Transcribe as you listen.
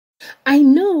I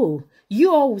know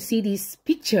you all will see this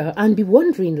picture and be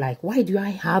wondering, like, why do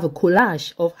I have a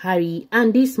collage of Harry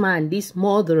and this man, this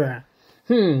murderer?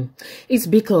 It's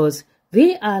because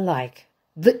they are like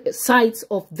the sides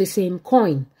of the same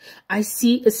coin. I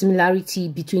see a similarity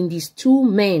between these two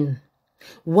men.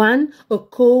 One, a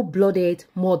cold-blooded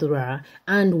murderer,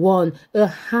 and one, a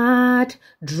hard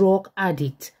drug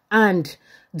addict and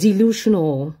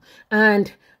delusional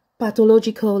and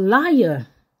pathological liar,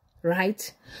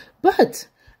 right? But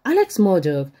Alex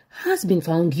Murdoch has been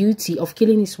found guilty of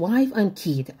killing his wife and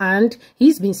kid, and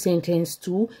he's been sentenced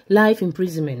to life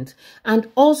imprisonment. And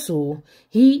also,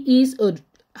 he is a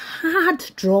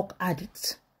hard drug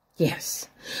addict. Yes.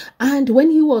 And when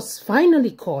he was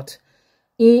finally caught,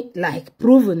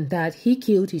 proven that he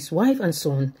killed his wife and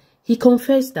son, he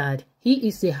confessed that he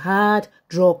is a hard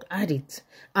drug addict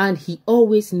and he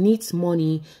always needs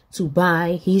money to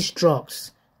buy his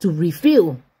drugs, to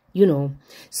refill, you know.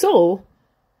 So,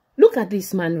 look at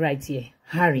this man right here,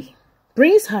 Harry.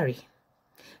 Prince Harry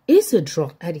is a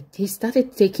drug addict. He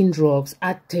started taking drugs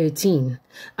at 13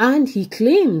 and he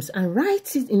claims and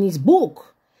writes it in his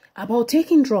book about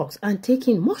taking drugs and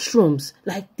taking mushrooms.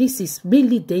 Like, this is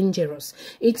really dangerous.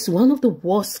 It's one of the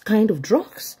worst kind of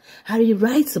drugs. Harry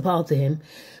writes about them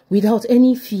without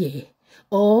any fear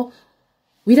or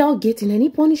without getting any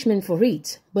punishment for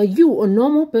it. But you, a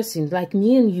normal person like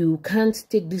me and you, can't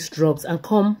take these drugs and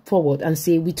come forward and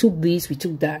say, we took this, we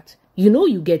took that. You know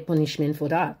you get punishment for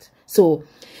that. So,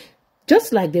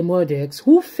 just like the Murdochs,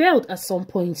 who felt at some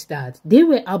point that they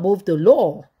were above the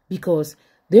law because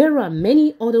there are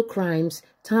many other crimes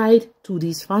tied to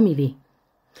this family.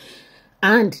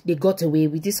 And they got away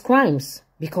with these crimes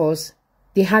because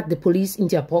they had the police in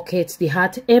their pockets. They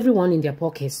had everyone in their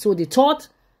pockets. So they thought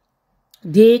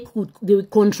they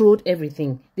controlled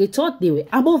everything. They thought they were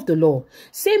above the law.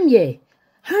 Same year,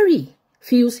 Harry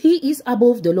feels he is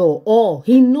above the law, or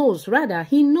he knows that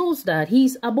he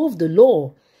is above the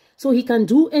law. So he can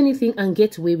do anything and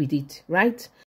get away with it, right?